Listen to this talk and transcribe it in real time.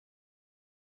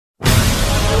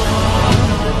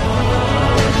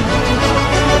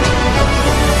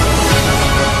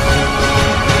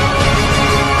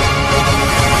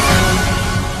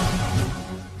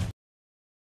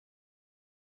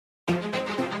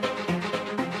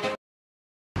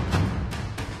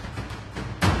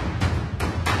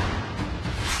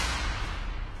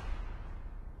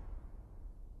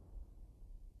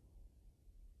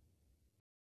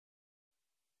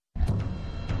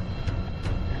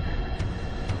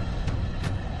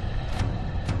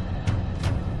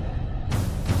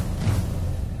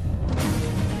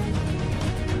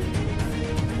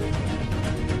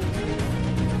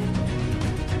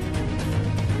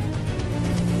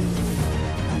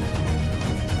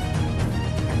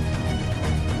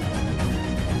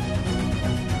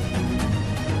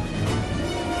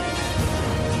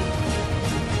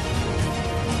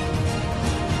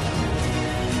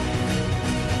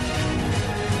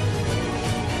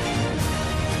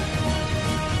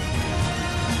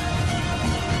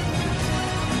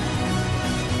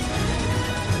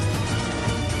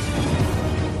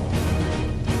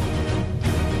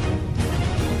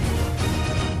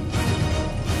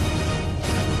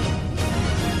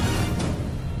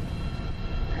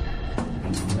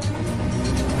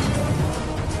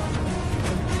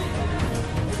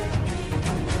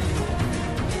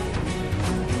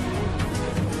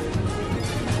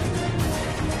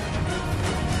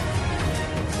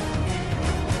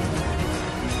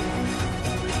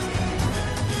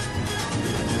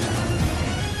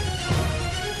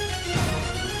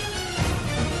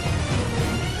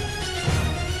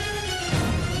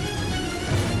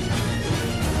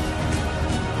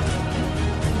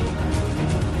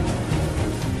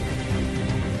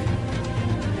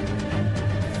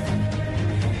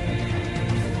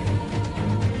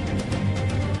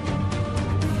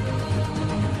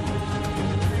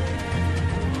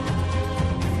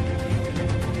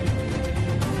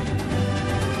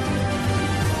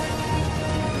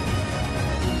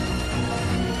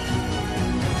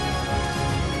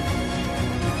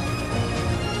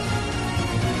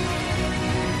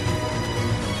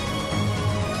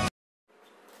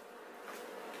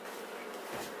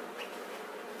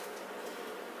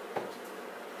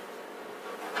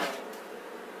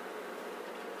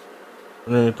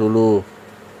Ini dulu.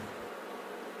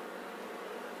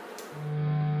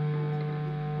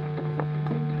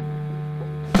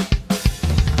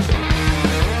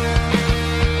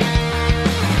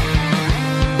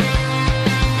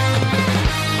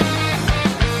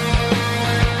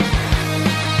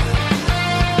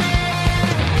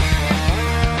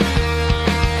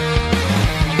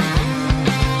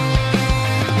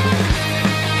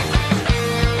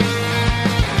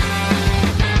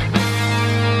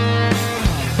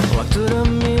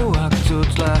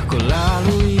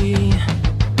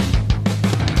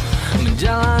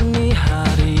 Menjalani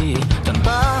hari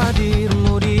tanpa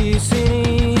hadirmu di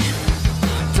sini,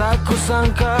 tak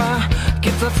kusangka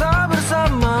kita tak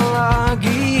bersama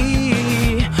lagi,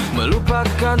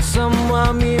 melupakan semua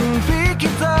mimpi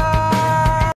kita.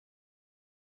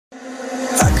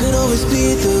 I could always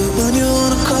be the one you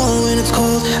wanna call when it's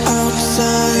cold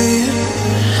outside.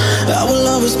 I will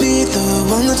always be the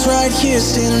one that's right here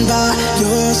standing by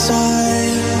your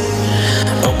side.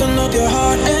 Open up your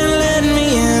heart and let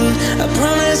me in. I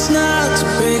promise not to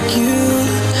break you.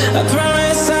 I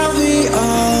promise I'll be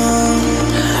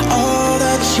all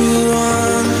that you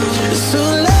want. So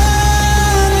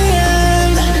let me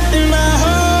in my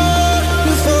heart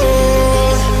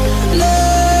before.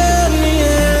 Let me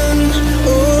in.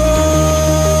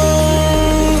 Oh,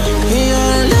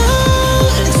 your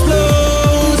love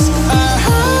explodes. Our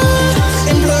hearts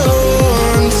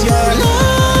implodes. Your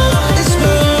love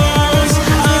explodes.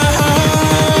 Our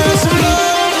hearts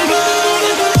implode.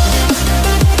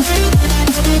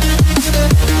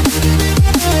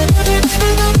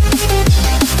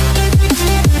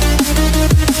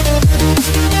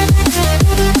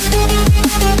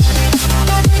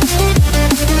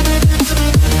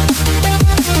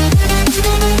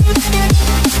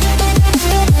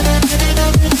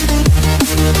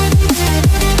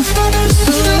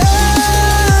 So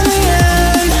let me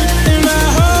in my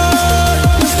heart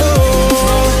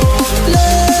before.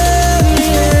 Let me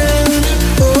in.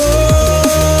 Oh,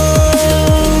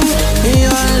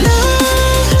 your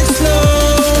love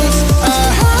explodes. Our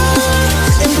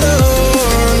hearts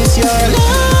implodes. Your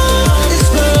love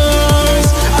explodes.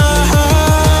 Our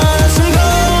hearts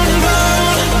implode,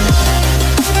 implode.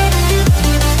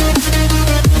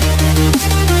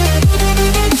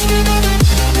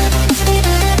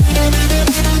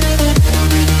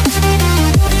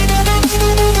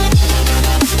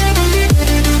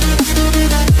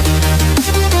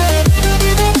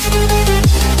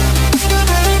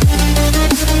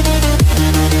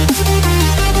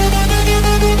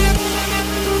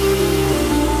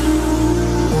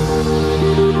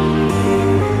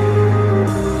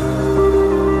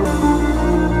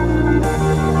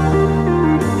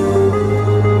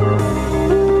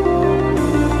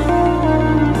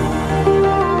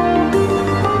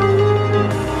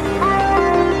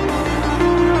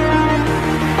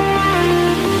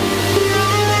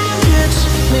 Catch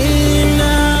me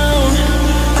now,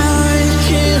 I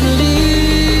can't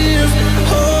leave.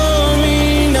 Hold me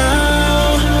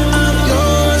now, I'm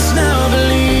yours now.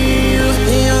 Believe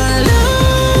your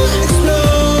love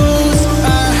explodes.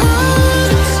 Our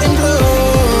hearts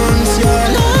implodes. Your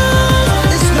love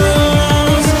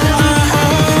explodes. Our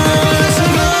hearts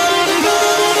implode,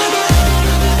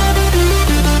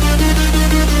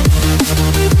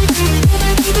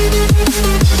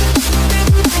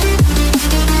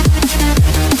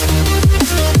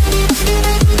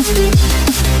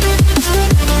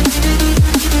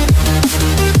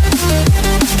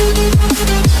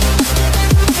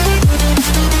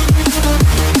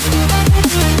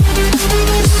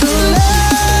 so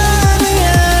let me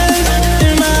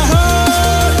in my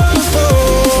heart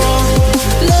before.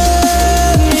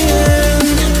 Let me in.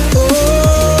 Oh,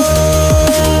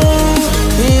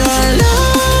 your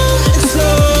love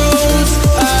explodes.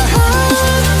 Our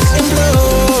hearts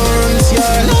implodes.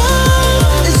 Your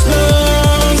love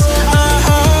explodes. Our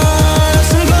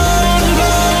hearts implode,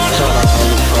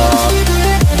 implode.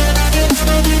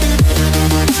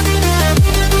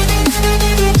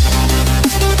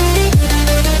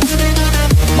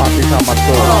 Mati sama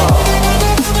tuh.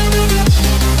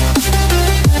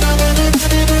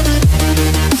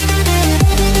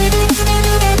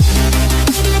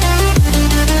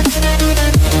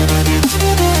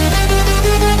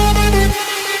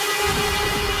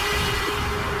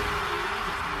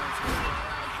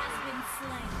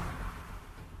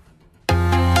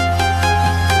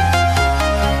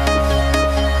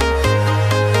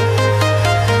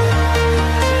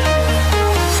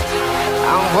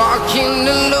 I'm walking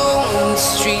alone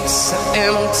streets are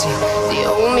empty. The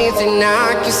only thing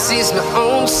I can see is my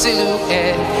own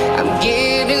silhouette. I'm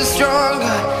getting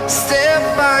stronger, step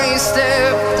by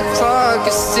step. The clock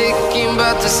is ticking,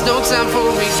 but there's no time for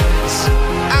regrets.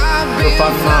 I've been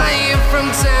flying from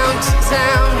town to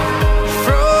town,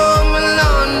 from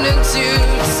London to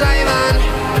Taiwan.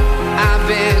 I've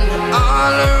been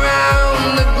all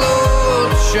around the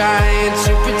globe, trying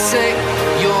to protect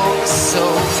your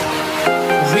soul.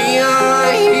 We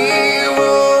are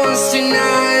heroes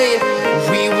tonight.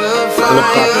 We will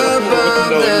fly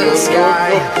above the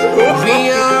sky.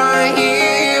 We are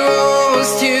heroes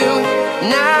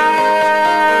tonight.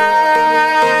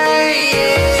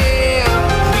 Yeah.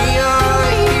 We are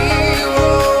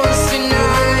heroes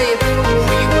tonight.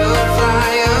 We will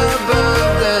fly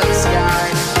above the sky.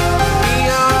 We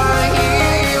are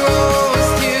heroes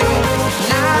tonight.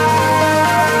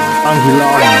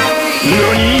 Panggilan.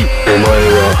 お前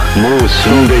はもう死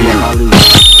んでいる。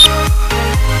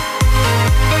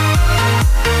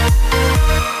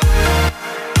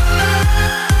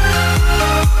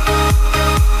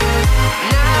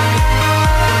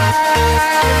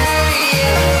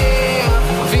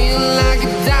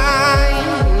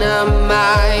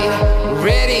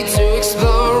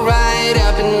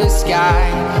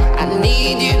 I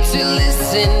need you to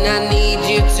listen, I need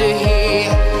you to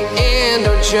hear, and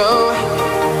don't show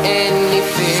any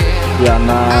fear.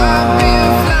 I've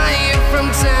been flying from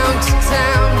town to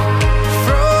town,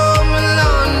 from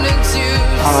London to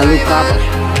Taiwan.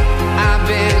 I've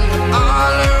been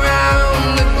all around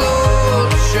the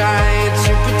globe, trying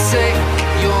to protect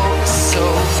your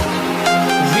soul.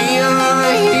 We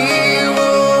are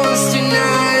heroes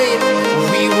tonight.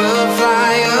 We will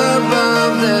fly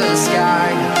above the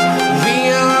sky. We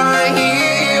are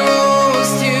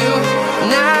heroes tonight.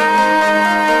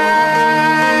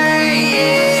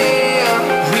 Yeah.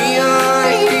 We are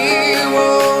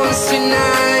heroes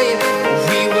tonight.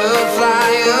 We will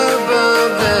fly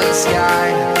above the sky.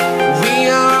 We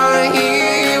are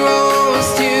heroes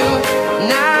tonight.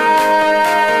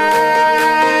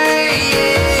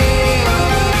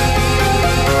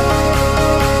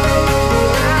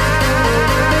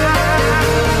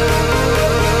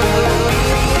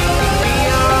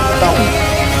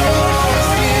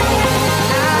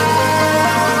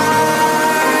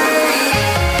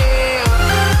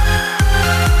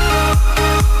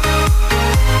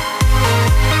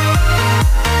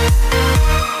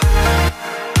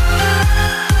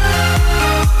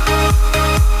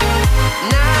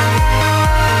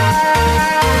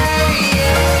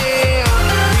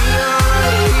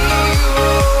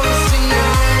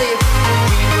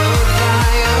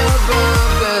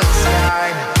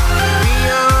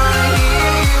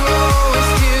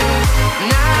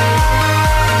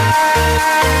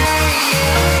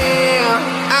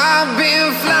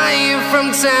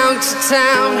 Town to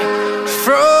town,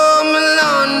 from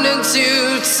London to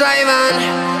Taiwan.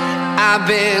 I've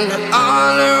been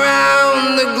all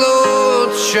around the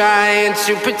globe, trying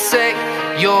to protect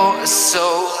your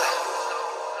soul.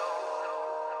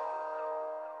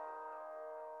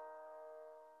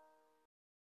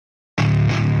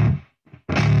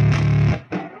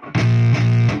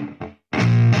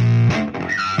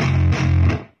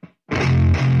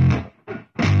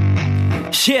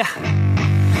 Yeah,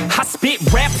 I spit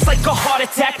raps like a heart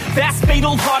attack, fast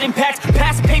fatal heart impact,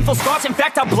 past painful scars. In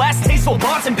fact, I blast tasteful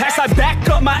bars and packs. I back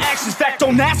up my actions, fact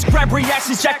don't ask, grab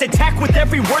reactions, jacked attack with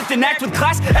every word, then act with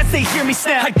class as they hear me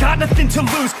snap. I got nothing to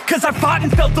lose, cause I fought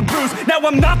and felt the bruise. Now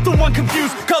I'm not the one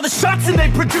confused, call the shots and they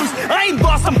produce. I ain't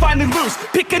lost, I'm finally loose,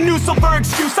 pick a new silver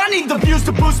excuse. I need the views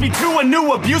to boost me to a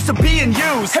new abuse of being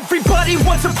used. Everybody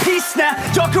wants a piece now,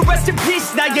 y'all can rest in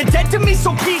peace now. You're dead to me,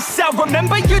 so peace out.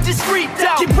 Remember you're discreet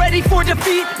out, get ready for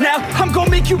defeat now. I'm gonna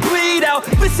make you bleed out,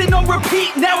 listen on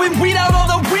repeat now and weed out all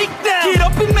the weak now. Get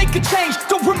up and make a change,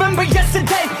 don't remember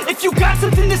yesterday. If you got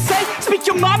something to say, speak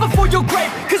your mind before your grave,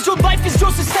 cause your life is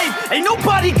yours to save. Ain't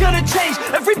nobody gonna change,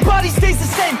 everybody stays the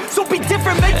same. So be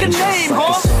different, make a name, like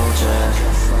a soldier,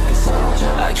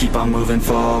 I keep on moving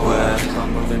forward,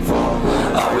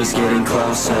 always getting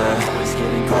closer.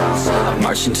 I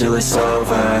march until it's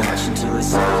over,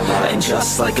 and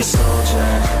just like a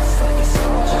soldier,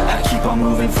 I keep on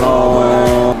moving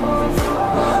forward,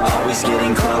 always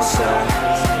getting closer.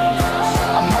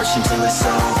 I march until it's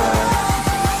over.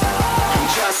 I'm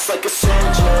just like a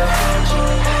soldier,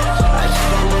 I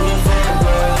keep on moving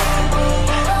forward,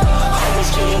 always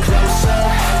getting closer.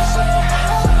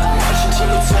 I march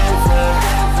until it's over.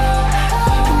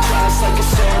 I'm just like a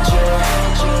soldier,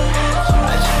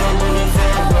 I keep on moving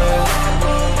forward,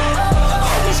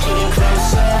 always getting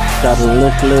closer.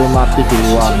 Mati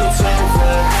duluan.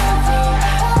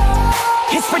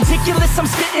 ridiculous. I'm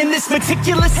spitting this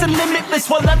meticulous and limitless,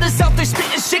 while others out there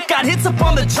spitting shit got hits up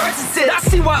on the charts and shit. I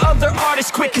see why other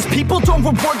artists quit, cause people don't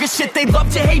reward good shit. They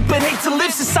love to hate but hate to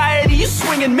live. Society, you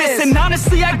swing and miss. And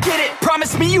honestly, I get it.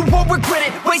 Promise me you won't regret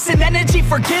it. Wasting energy,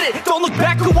 forget it. Don't look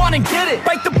back, go on and get it.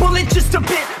 Bite the bullet just a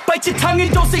bit. Bite your tongue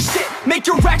and don't say shit. Make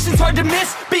your actions hard to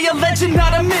miss. Be a legend,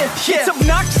 not a myth. Yeah. It's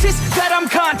obnoxious that I'm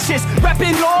conscious.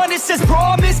 Rapping honest as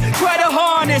promise. Try to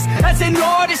harness. As an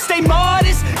artist, stay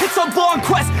modest. It's a long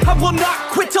quest. I will not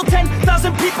quit till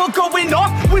 10,000 people going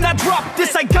off when I drop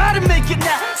this. I gotta make it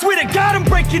now. Swear to God I'm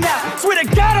breaking out. Swear to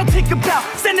God I'll take a bow.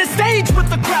 Stand the stage with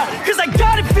the crowd, cause I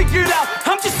got it figured out.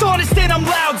 I'm just honest and I'm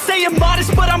loud. Saying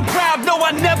modest but I'm proud. No,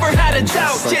 I never had a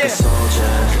doubt. Just like a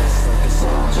soldier,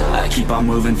 I keep on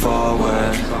moving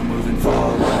forward.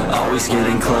 Always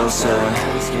getting closer.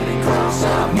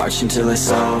 I march until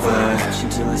it's over.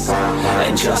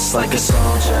 And just like a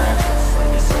soldier,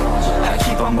 I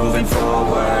keep on moving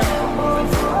forward.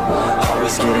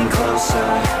 Always getting closer.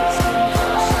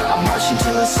 I march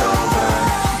until it's over.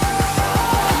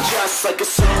 Just like a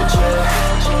soldier,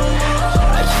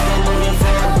 I keep on moving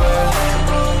forward.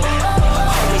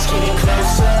 Always getting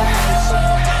closer.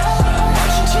 I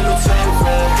march until it's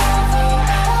over.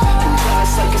 And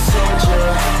just like a soldier,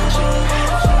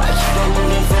 I keep on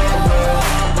moving forward.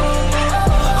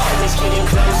 Always getting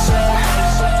closer.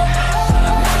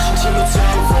 I march until it's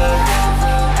over.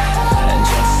 And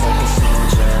just like a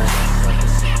soldier,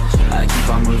 I keep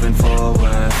on moving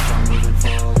forward.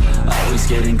 Always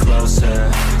getting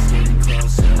closer.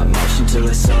 I march until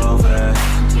it's over.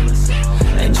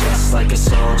 And just like a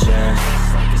soldier,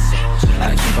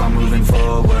 I keep on moving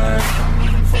forward.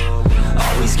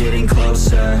 Always getting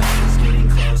closer.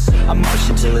 I march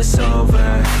until it's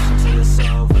over.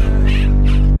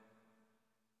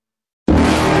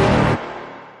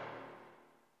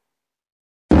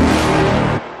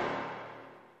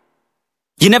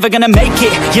 You're never gonna make it,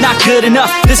 you're not good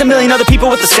enough. There's a million other people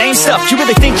with the same stuff. You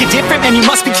really think you're different? Man, you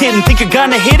must be kidding. Think you're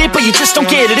gonna hit it, but you just don't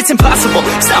get it. It's impossible,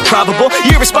 it's not probable,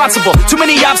 you're irresponsible. Too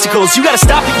many obstacles, you gotta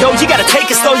stop it, yo. You gotta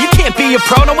take it slow, you can't be a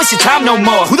pro. Don't waste your time no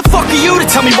more. Who the fuck are you to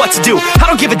tell me what to do? I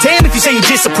don't give a damn if you say you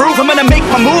disapprove. I'm gonna make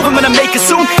my move, I'm gonna make it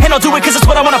soon. And I'll do it cause it's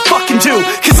what I wanna fucking do.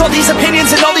 Cause all these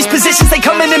opinions and all these positions, they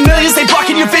come in millions, they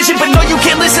blocking your vision. But no, you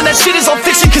can't listen, that shit is all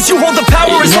fiction. Cause you hold the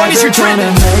power as long as you're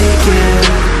dreaming.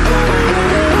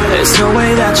 There's no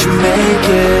way that you make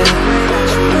it.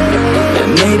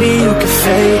 And maybe you can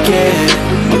fake it,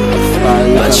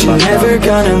 but you're never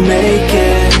gonna make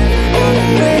it.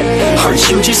 Aren't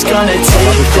you just gonna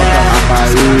take that?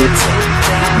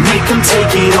 Make them take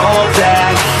it all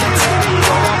back.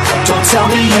 Don't tell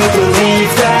me you believe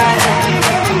that.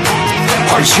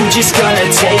 Aren't you just gonna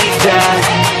take that?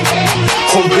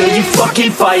 Or will you fucking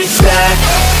fight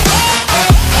back?